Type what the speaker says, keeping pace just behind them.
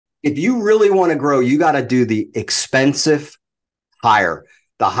if you really want to grow, you got to do the expensive hire,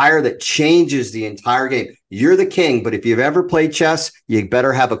 the hire that changes the entire game. You're the king, but if you've ever played chess, you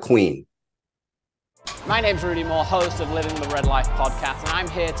better have a queen. My name's Rudy Moore, host of Living the Red Life podcast, and I'm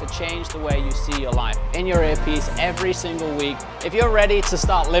here to change the way you see your life in your earpiece every single week. If you're ready to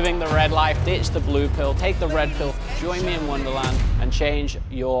start living the red life, ditch the blue pill, take the red pill, join me in Wonderland and change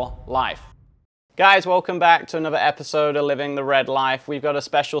your life. Guys, welcome back to another episode of Living the Red Life. We've got a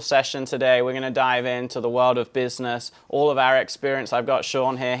special session today. We're going to dive into the world of business, all of our experience. I've got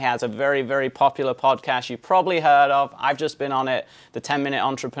Sean here. He has a very, very popular podcast you've probably heard of. I've just been on it, The 10-Minute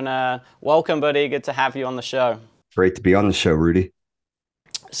Entrepreneur. Welcome, buddy. Good to have you on the show. Great to be on the show, Rudy.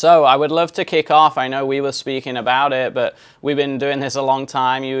 So I would love to kick off. I know we were speaking about it, but we've been doing this a long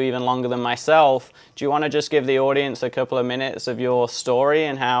time, you even longer than myself. Do you want to just give the audience a couple of minutes of your story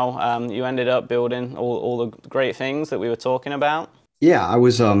and how you ended up building all the great things that we were talking about? Yeah, I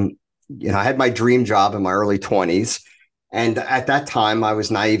was, I had my dream job in my early 20s. And at that time, I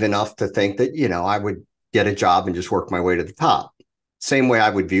was naive enough to think that, I would get a job and just work my way to the top. Same way I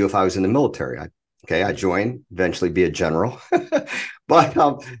would view if I was in the military. I joined, eventually be a general, but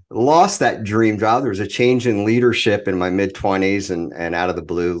lost that dream job. There was a change in leadership in my mid-20s and out of the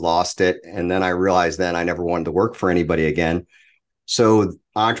blue, lost it. And then I realized then I never wanted to work for anybody again. So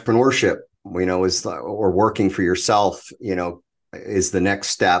entrepreneurship, or working for yourself, is the next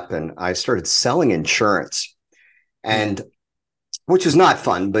step. And I started selling insurance, and which is not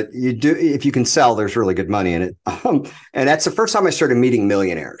fun, but you do, if you can sell, there's really good money in it. And that's the first time I started meeting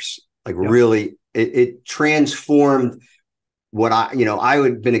millionaires, really. It transformed what I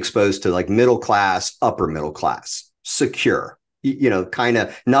had been exposed to, like middle class, upper middle class, secure, kind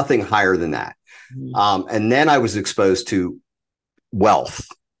of nothing higher than that. And then I was exposed to wealth,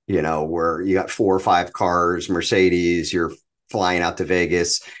 where you got 4 or 5 cars, Mercedes, you're flying out to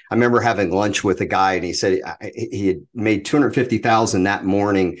Vegas. I remember having lunch with a guy, and he said he had made $250,000 that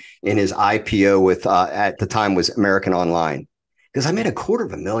morning in his IPO with, at the time was American Online. Because I made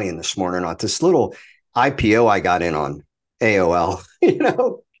 $250,000 this morning on this little IPO I got in on AOL,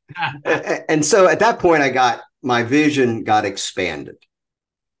 And so at that point, my vision got expanded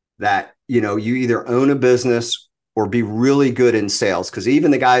that, you either own a business or be really good in sales. Because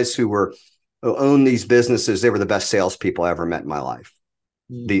even the guys who own these businesses, they were the best salespeople I ever met in my life.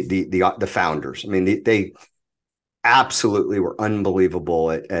 The founders. I mean, they absolutely were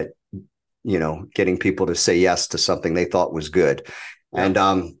unbelievable at getting people to say yes to something they thought was good. Yeah.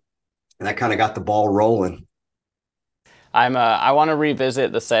 And that kind of got the ball rolling. I want to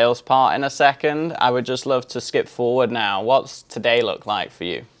revisit the sales part in a second. I would just love to skip forward now. What's today look like for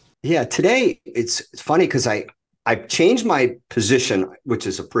you? Yeah, today it's funny because I've changed my position, which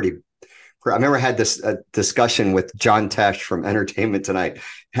is I remember I had this discussion with John Tesh from Entertainment Tonight,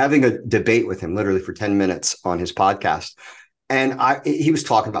 having a debate with him literally for 10 minutes on his podcast. And he was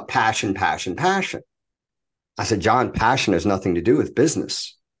talking about passion. I said, John, passion has nothing to do with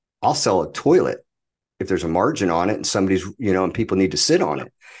business. I'll sell a toilet if there's a margin on it and somebody's, and people need to sit on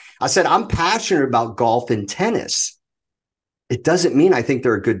it. I said, I'm passionate about golf and tennis. It doesn't mean I think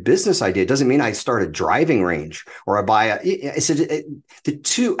they're a good business idea. It doesn't mean I start a driving range or I buy I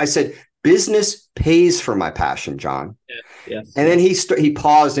said, business pays for my passion, John. Yeah. And then he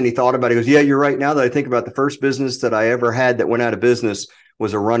paused and he thought about it. He goes, yeah, you're right. Now that I think about the first business that I ever had that went out of business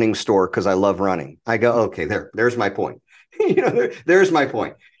was a running store because I love running. I go, okay, there's my point. There's my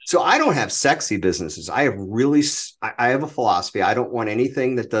point. So I don't have sexy businesses. I have a philosophy. I don't want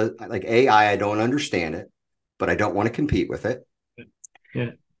anything that does like AI. I don't understand it, but I don't want to compete with it.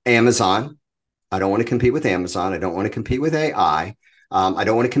 Yeah. Amazon. I don't want to compete with Amazon. I don't want to compete with AI. I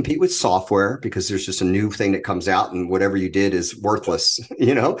don't want to compete with software because there's just a new thing that comes out and whatever you did is worthless,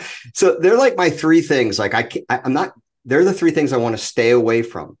 So they're like my 3 things. Like they're the 3 things I want to stay away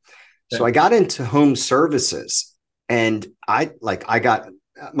from. Okay. So I got into home services, and I got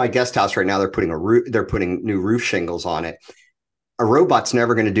my guest house right now. They're putting new roof shingles on it. A robot's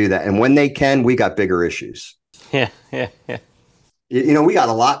never going to do that. And when they can, we got bigger issues. Yeah. We got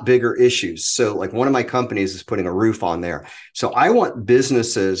a lot bigger issues. So like one of my companies is putting a roof on there. So I want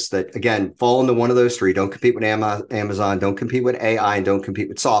businesses that, again, fall into one of those 3. Don't compete with Amazon, don't compete with AI, and don't compete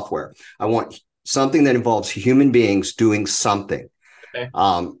with software. I want something that involves human beings doing something. Okay.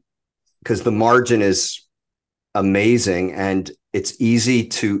 Because the margin is amazing and it's easy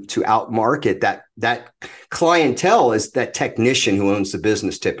to outmarket that clientele is that technician who owns the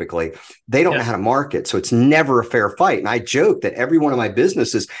business. Typically, they don't know how to market. So it's never a fair fight. And I joke that every one of my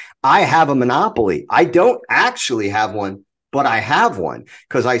businesses, I have a monopoly. I don't actually have one, but I have one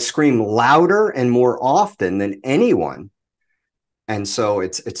because I scream louder and more often than anyone. And so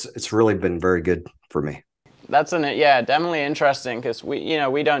it's really been very good for me. That's yeah, definitely interesting because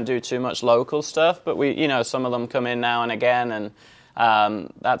we don't do too much local stuff, but some of them come in now and again,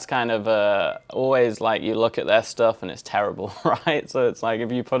 and that's kind of always like you look at their stuff and it's terrible, right? So it's like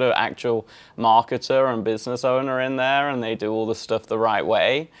if you put an actual marketer and business owner in there and they do all the stuff the right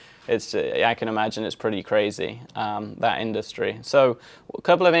way, I can imagine it's pretty crazy, that industry. So a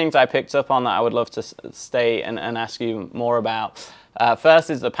couple of things I picked up on that I would love to stay and ask you more about. First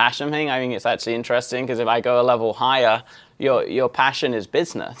is the passion thing. I think it's actually interesting because if I go a level higher, your passion is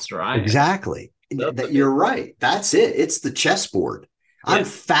business, right? Exactly. You're right. That's it. It's the chessboard. Yeah. I'm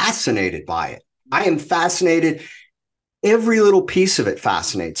fascinated by it. I am fascinated. Every little piece of it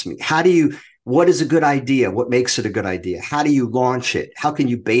fascinates me. What is a good idea? What makes it a good idea? How do you launch it? How can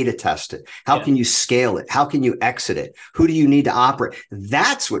you beta test it? How can you scale it? How can you exit it? Who do you need to operate?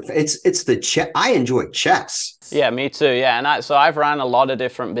 That's what it's the chess. I enjoy chess. Yeah, me too. Yeah. And so I've ran a lot of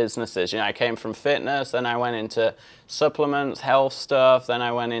different businesses. I came from fitness, then I went into supplements, health stuff. Then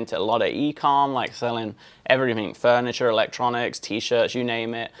I went into a lot of e-com, like selling everything, furniture, electronics, t-shirts, you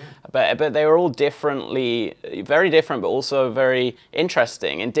name it. But they were all very different, but also very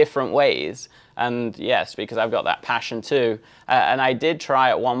interesting in different ways. And yes, because I've got that passion too. And I did try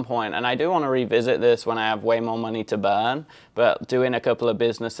at one point, and I do want to revisit this when I have way more money to burn, but doing a couple of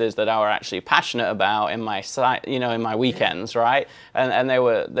businesses that I were actually passionate about in my site, in my weekends, right? And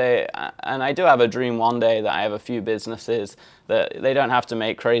and I do have a dream one day that I have a few businesses that they don't have to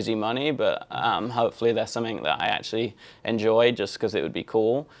make crazy money, but hopefully there's something that I actually enjoy just because it would be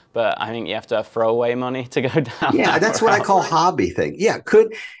cool. But I think you have to have throwaway money to go down. Yeah, that's what I call hobby thing. Yeah,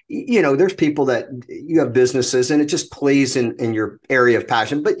 there's people that you have businesses and it just plays in your area of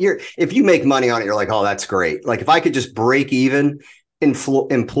passion. But if you make money on it, you're like, oh, that's great. Like if I could just break even,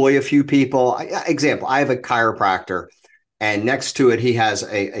 employ a few people. Example, I have a chiropractor. And next to it, he has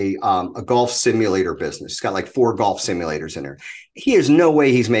a golf simulator business. He's got like 4 golf simulators in there. He has no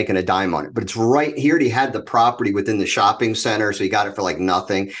way he's making a dime on it, but it's right here. He had the property within the shopping center, so he got it for like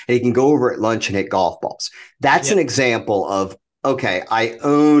nothing. And he can go over at lunch and hit golf balls. That's an example of, okay, I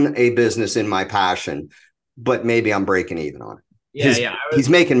own a business in my passion, but maybe I'm breaking even on it. He's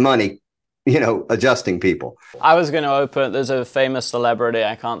making money, adjusting people. I was going to open, there's a famous celebrity,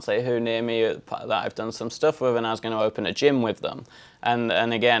 I can't say who near me, that I've done some stuff with, and I was going to open a gym with them. And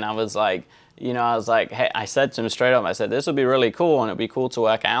again, I was like, hey, I said to him straight up, I said, this would be really cool and it'd be cool to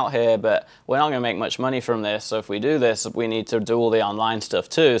work out here, but we're not going to make much money from this. So if we do this, we need to do all the online stuff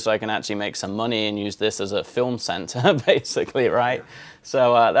too, so I can actually make some money and use this as a film center, basically, right?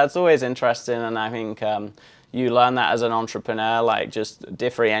 So that's always interesting, and I think you learn that as an entrepreneur, like just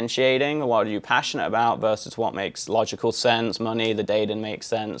differentiating what are you passionate about versus what makes logical sense, money, the data makes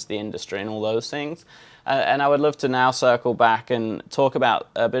sense, the industry, and all those things. And I would love to now circle back and talk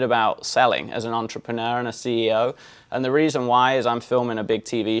a bit about selling as an entrepreneur and a CEO. And the reason why is I'm filming a big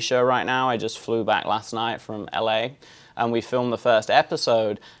TV show right now. I just flew back last night from LA, and we filmed the first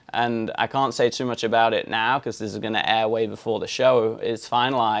episode. And I can't say too much about it now because this is going to air way before the show is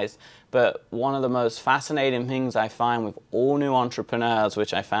finalized. But one of the most fascinating things I find with all new entrepreneurs,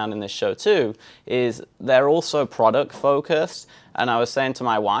 which I found in this show too, is they're also product focused. And I was saying to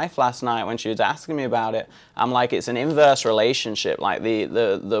my wife last night when she was asking me about it, I'm like, it's an inverse relationship. Like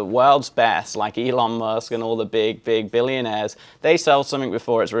the world's best, like Elon Musk and all the big billionaires, they sell something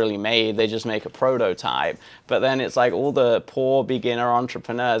before it's really made. They just make a prototype. But then it's like all the poor beginner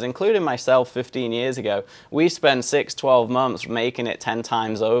entrepreneurs, including myself 15 years ago, we spend 6-12 months making it 10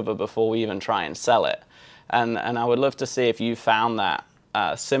 times over before we even try and sell it. And I would love to see if you found that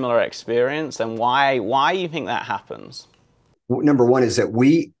similar experience and why you think that happens. Number one is that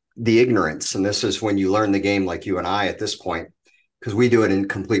the ignorance, and this is when you learn the game like you and I at this point, because we do it in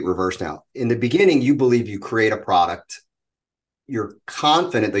complete reverse now. In the beginning, you believe you create a product. You're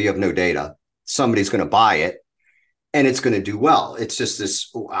confident that you have no data. Somebody's going to buy it and it's going to do well. It's just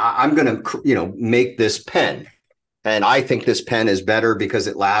this, I'm going to, make this pen. And I think this pen is better because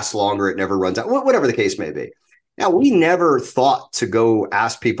it lasts longer. It never runs out, whatever the case may be. Now, we never thought to go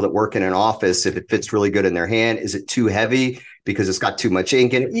ask people that work in an office if it fits really good in their hand. Is it too heavy because it's got too much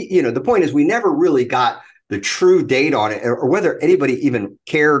ink in it? The point is we never really got the true data on it, or whether anybody even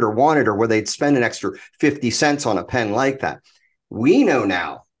cared or wanted, or whether they'd spend an extra 50 cents on a pen like that. We know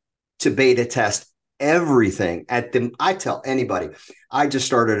now to beta test everything I tell anybody, I just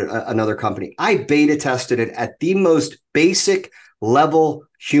started another company. I beta tested it at the most basic level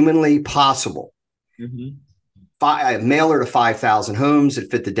humanly possible. Mm-hmm. I mailed her to 5,000 homes. It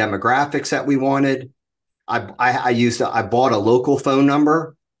fit the demographics that we wanted. I bought a local phone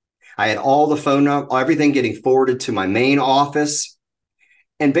number. I had all the phone number, everything getting forwarded to my main office.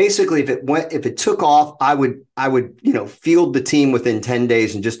 And basically, if it took off, I would, field the team within 10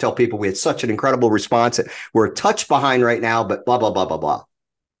 days and just tell people we had such an incredible response. We're a touch behind right now, but blah, blah, blah, blah, blah.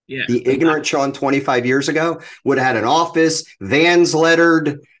 Yeah. The ignorant Sean 25 years ago would have had an office, vans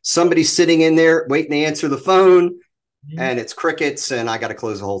lettered, somebody sitting in there waiting to answer the phone, and it's crickets, and I got to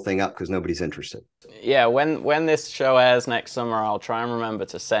close the whole thing up because nobody's interested. Yeah, when this show airs next summer, I'll try and remember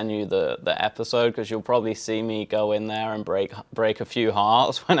to send you the episode, because you'll probably see me go in there and break a few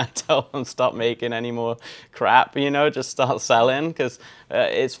hearts when I tell them stop making any more crap, just start selling, because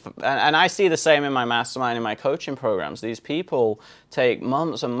and I see the same in my mastermind, in my coaching programs. These people take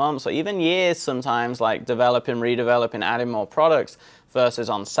months and months, or even years sometimes, like developing, redeveloping, adding more products, versus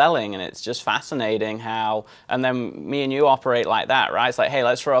on selling. And it's just fascinating how, and then me and you operate like that, right? It's like, hey,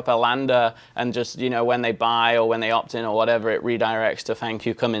 let's throw up a lander, and just, when they buy or when they opt in or whatever, it redirects to thank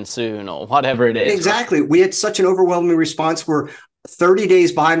you, coming soon, or whatever it is. Exactly. We had such an overwhelming response. We're 30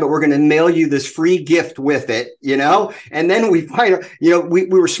 days behind, but we're going to mail you this free gift with it, and then we find, we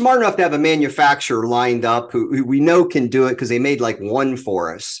were smart enough to have a manufacturer lined up who we know can do it because they made like one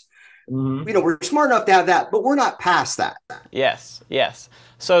for us. We're smart enough to have that, but we're not past that. Yes.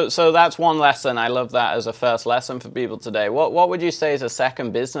 So that's one lesson. I love that as a first lesson for people today. What would you say is a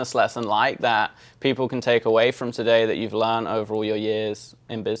second business lesson like that people can take away from today that you've learned over all your years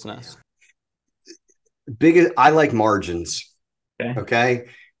in business? I like margins. Okay.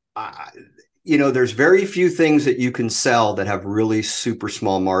 There's very few things that you can sell that have really super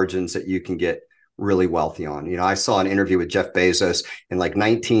small margins that you can get really wealthy on. I saw an interview with Jeff Bezos in like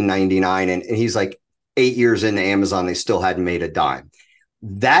 1999, and he's like 8 years into Amazon, they still hadn't made a dime.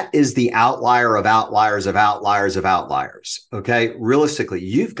 That is the outlier of outliers of outliers of outliers. Okay. Realistically,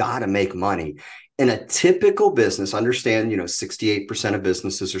 you've got to make money in a typical business. Understand, 68% of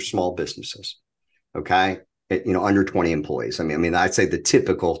businesses are small businesses. Okay. Under 20 employees. I mean, I'd say the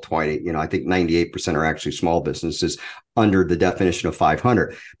typical 20, I think 98% are actually small businesses under the definition of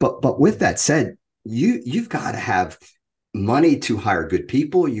 500. But with that said, you've got to have money to hire good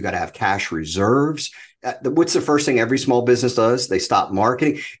people. You got to have cash reserves. What's the first thing every small business does? They stop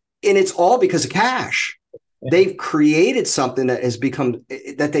marketing, and it's all because of cash. They've created something that has become,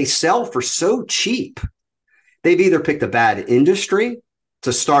 that they sell for so cheap. They've either picked a bad industry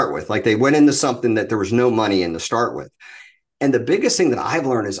to start with, like they went into something that there was no money in to start with. And the biggest thing that I've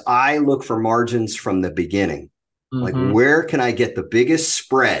learned is I look for margins from the beginning. Like, where can I get the biggest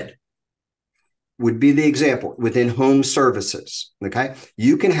spread? Would be the example within home services. Okay.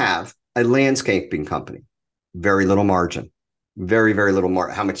 You can have a landscaping company, very little margin, very, very little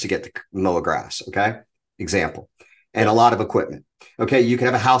margin, how much to get to mow a grass. Okay. Example. And a lot of equipment. Okay. You can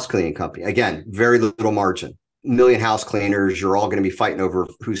have a house cleaning company. Again, very little margin, million house cleaners. You're all going to be fighting over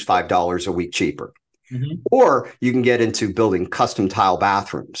who's $5 a week cheaper. Or you can get into building custom tile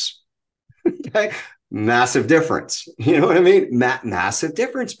bathrooms. Okay. Massive difference. You know what I mean? Massive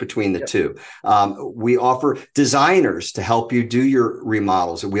difference between the two. We offer designers to help you do your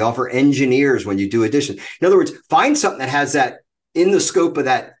remodels. We offer engineers when you do addition. In other words, find something that has that in the scope of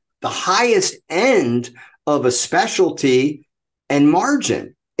that, the highest end of a specialty, and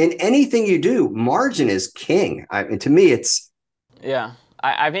margin. In anything you do, margin is king. To me, it's... Yeah.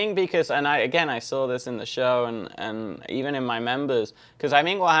 I think because, and I saw this in the show and even in my members, because I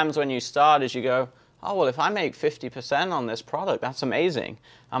think what happens when you start is you go, oh, well, if I make 50% on this product, that's amazing.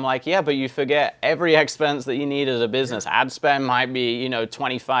 I'm like, yeah, but you forget every expense that you need as a business. Ad spend might be,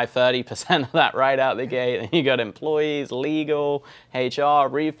 25, 30% of that right out the gate. And you got employees, legal, HR,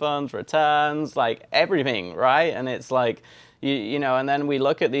 refunds, returns, like everything, right? And it's like, and then we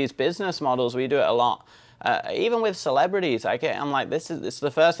look at these business models, we do it a lot. Even with celebrities, I'm like, this is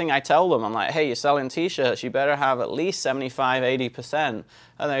the first thing I tell them. I'm like, hey, you're selling t-shirts, you better have at least 75, 80%.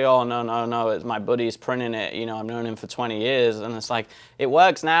 And they go, oh, no, it's my buddy's printing it. I've known him for 20 years. And it's like, it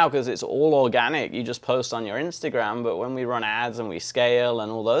works now because it's all organic. You just post on your Instagram. But when we run ads and we scale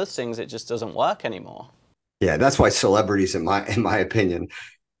and all those things, it just doesn't work anymore. Yeah, that's why celebrities, in my opinion,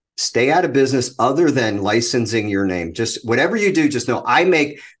 stay out of business other than licensing your name. Just whatever you do, just know I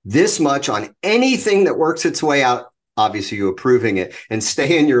make this much on anything that works its way out. Obviously, you approving it, and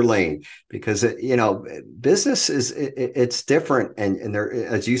stay in your lane, because business it's different. And there,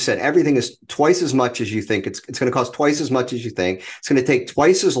 as you said, everything is twice as much as you think. It's going to cost twice as much as you think. It's going to take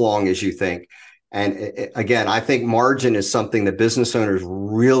twice as long as you think. And again, I think margin is something that business owners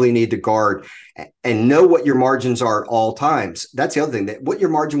really need to guard and know what your margins are at all times. That's the other thing, that what your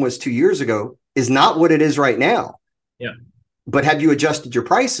margin was 2 years ago is not what it is right now. Yeah. But have you adjusted your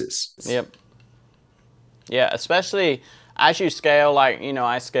prices? Yep. Yeah, especially as you scale, like,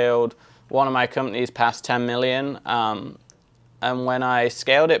 I scaled one of my companies past 10 million. And when I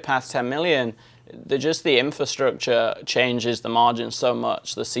scaled it past 10 million, just the infrastructure changes the margin so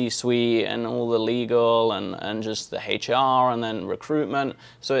much, the C-suite and all the legal and just the HR and then recruitment.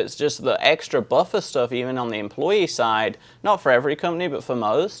 So it's just the extra buffer stuff, even on the employee side, not for every company, but for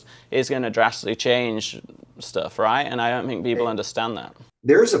most, is going to drastically change stuff, right? And I don't think people understand that.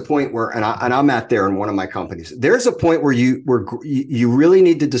 There's a point where, and I'm at there in one of my companies, there's a point where you really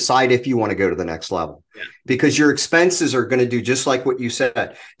need to decide if you want to go to the next level, because your expenses are going to do just like what you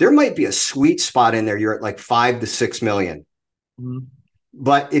said. There might be a sweet spot in there. You're at like 5 to 6 million. Mm-hmm.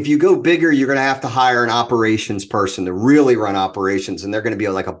 But if you go bigger, you're going to have to hire an operations person to really run operations, and they're going to be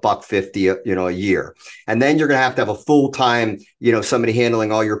like $150, a year. And then you're going to have a full-time, somebody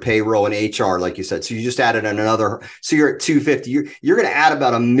handling all your payroll and HR, like you said. So you just added another. So you're at 250. You're going to add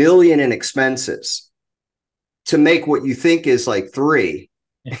about $1 million in expenses to make what you think is like 3.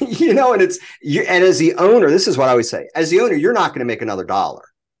 Yeah. And and as the owner, this is what I always say: as the owner, you're not going to make another dollar,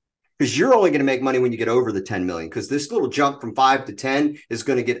 because you're only going to make money when you get over the 10 million, because this little jump from 5 to 10 is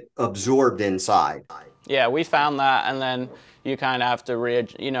going to get absorbed inside. Yeah, we found that, and then you kind of have to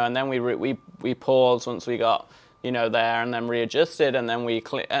and then we paused once we got there, and then readjusted, and then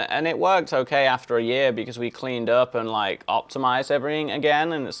and it worked okay after a year, because we cleaned up and like optimized everything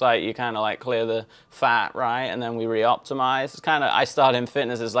again. And it's like you kind of like clear the fat, right? And then we re-optimize. It's kind of, I started in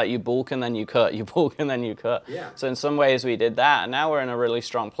fitness, it's like you bulk and then you cut, you bulk and then you cut. Yeah. So in some ways we did that, and now we're in a really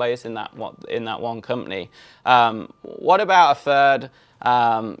strong place in that one company. What about a third?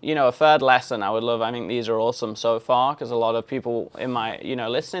 A third lesson I would love. I think these are awesome so far, because a lot of people in my,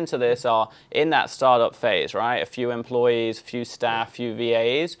 listening to this are in that startup phase, right? A few employees, few staff, few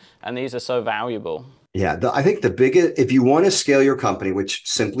VAs, and these are so valuable. Yeah, I think the biggest, if you want to scale your company, which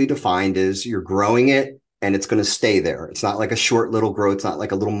simply defined is you're growing it and it's going to stay there. It's not like a short little growth. It's not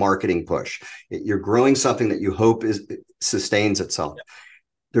like a little marketing push. You're growing something that you hope sustains itself. Yeah.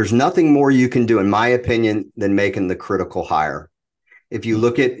 There's nothing more you can do, in my opinion, than making the critical hire. If you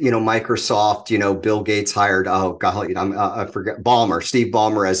look at, Microsoft, Bill Gates hired, I forget, Steve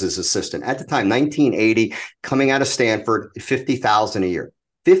Ballmer as his assistant. At the time, 1980, coming out of Stanford, $50,000 a year.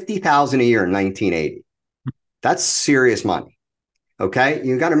 $50,000 a year in 1980. That's serious money. Okay.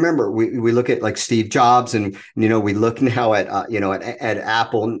 You got to remember, we look at like Steve Jobs, and, we look now at, at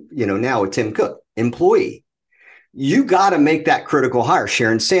Apple, now at Tim Cook, employee. You got to make that critical hire.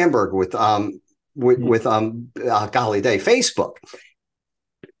 Sharon Sandberg with Facebook.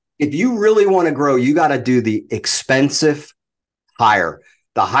 If you really want to grow, you got to do the expensive hire,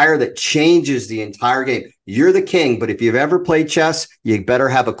 the hire that changes the entire game. You're the king, but if you've ever played chess, you better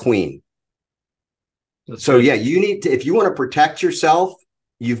have a queen. So yeah, you need to, if you want to protect yourself,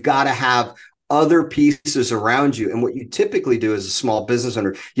 you've got to have other pieces around you. And what you typically do as a small business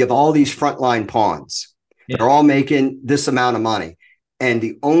owner, you have all these frontline pawns. Yeah. They're all making this amount of money. And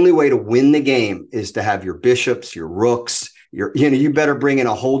the only way to win the game is to have your bishops, your rooks, you better bring in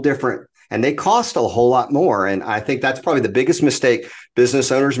a whole different, and they cost a whole lot more. And I think that's probably the biggest mistake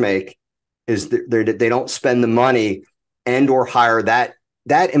business owners make, is they don't spend the money and or hire that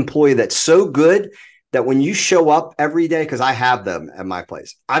employee that's so good that when you show up every day, because I have them at my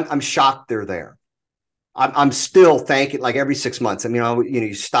place, I'm shocked they're there. I'm still thanking, like every 6 months. I mean,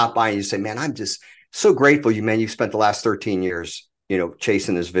 you stop by and you say, man, I'm just so grateful you spent the last 13 years,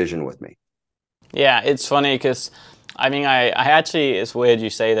 chasing this vision with me. Yeah, it's funny because I mean, I actually, it's weird you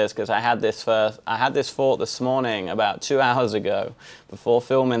say this, because I had this thought this morning about 2 hours ago before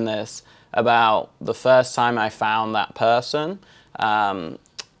filming this, about the first time I found that person. And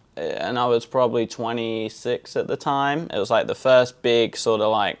I was probably 26 at the time. It was like the first big sort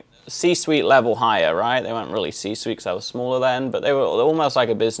of like C-suite level hire, right? They weren't really C-suite because I was smaller then, but they were almost like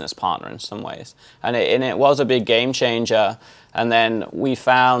a business partner in some ways. And it was a big game changer. And then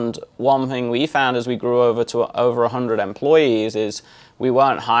one thing we found as we grew over 100 employees is we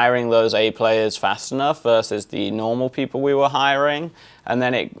weren't hiring those A players fast enough versus the normal people we were hiring. And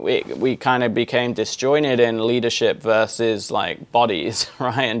then we kind of became disjointed in leadership versus like bodies,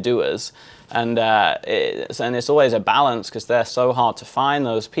 right, and doers. And it's always a balance, because they're so hard to find,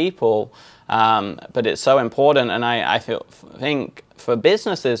 those people. But it's so important, and I think for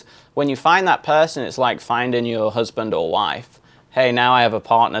businesses, when you find that person, it's like finding your husband or wife. Hey, now I have a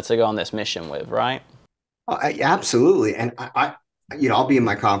partner to go on this mission with, right? Absolutely. And I'll be in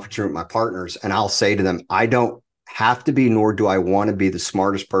my conference room with my partners, and I'll say to them, I don't have to be, nor do I want to be, the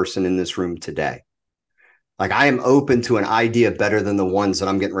smartest person in this room today. Like, I am open to an idea better than the ones that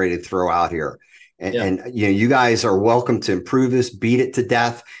I'm getting ready to throw out here. And you guys are welcome to improve this, beat it to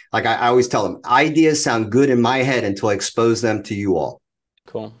death. Like I always tell them, ideas sound good in my head until I expose them to you all.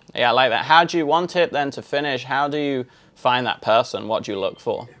 Cool. Yeah, I like that. How do you, one tip then to finish, how do you find that person, what do you look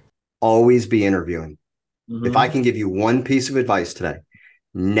for? Always be interviewing. Mm-hmm. If I can give you one piece of advice today,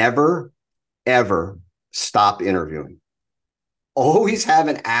 never, ever stop interviewing. Always have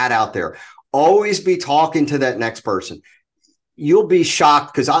an ad out there. Always be talking to that next person. You'll be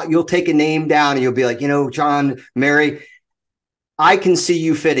shocked because you'll take a name down and you'll be like, John, Mary, I can see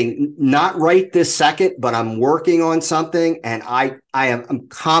you fitting, not right this second, but I'm working on something and I'm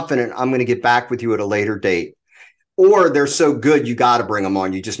confident I'm going to get back with you at a later date. Or they're so good, you got to bring them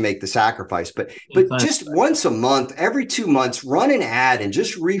on. You just make the sacrifice. But just once a month, every 2 months, run an ad and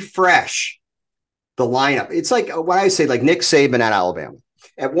just refresh the lineup. It's like what I say, like Nick Saban at Alabama.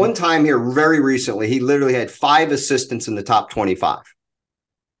 At one time here, very recently, he literally had 5 assistants in the top 25.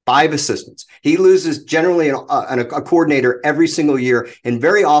 5 assistants. He loses generally a coordinator every single year, and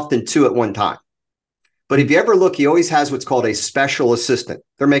very often 2 at one time. But if you ever look, he always has what's called a special assistant.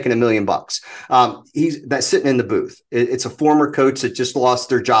 They're making $1 million. That's sitting in the booth. It's a former coach that just lost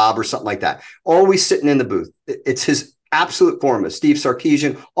their job or something like that. Always sitting in the booth. It's his absolute formula. Steve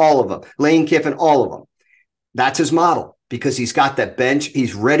Sarkisian, all of them. Lane Kiffin, all of them. That's his model because he's got that bench.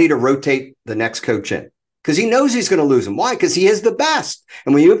 He's ready to rotate the next coach in because he knows he's going to lose him. Why? Because he is the best.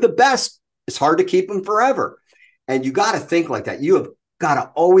 And when you have the best, it's hard to keep him forever. And you got to think like that. You have got to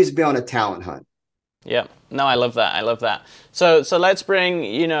always be on a talent hunt. Yeah, no, I love that. I love that. So let's bring,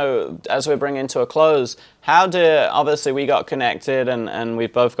 as we're bringing to a close, obviously we got connected and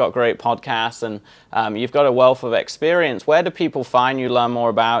we've both got great podcasts and you've got a wealth of experience. Where do people find you, learn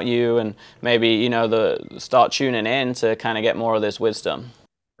more about you, and maybe, start tuning in to kind of get more of this wisdom?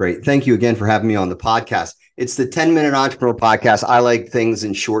 Great. Thank you again for having me on the podcast. It's the 10-minute entrepreneur podcast. I like things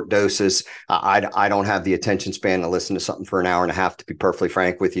in short doses. I don't have the attention span to listen to something for an hour and a half, to be perfectly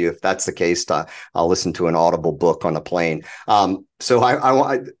frank with you. If that's the case, I'll listen to an Audible book on a plane. So I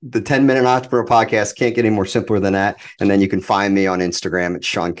want the 10-minute entrepreneur podcast. Can't get any more simpler than that. And then you can find me on Instagram at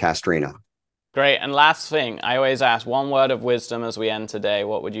Sean Castrina. Great. And last thing, I always ask one word of wisdom as we end today.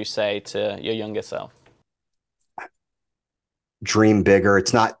 What would you say to your younger self? Dream bigger.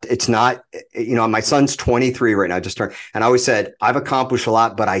 It's not, my son's 23 right now, just turned, and I always said, I've accomplished a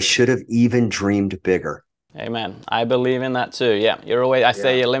lot, but I should have even dreamed bigger. Amen. I believe in that too. Yeah. I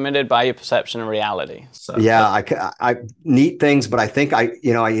say you're limited by your perception of reality. So yeah, I neat things, but I think I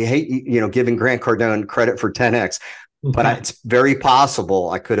hate, giving Grant Cardone credit for 10X, but it's very possible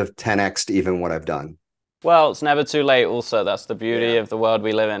I could have 10X'd even what I've done. Well, it's never too late also. That's the beauty of the world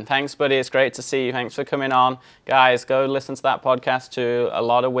we live in. Thanks, buddy. It's great to see you. Thanks for coming on. Guys, go listen to that podcast too. A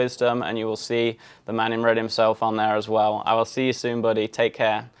lot of wisdom, and you will see the man in red himself on there as well. I will see you soon, buddy. Take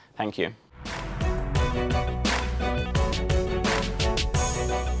care. Thank you.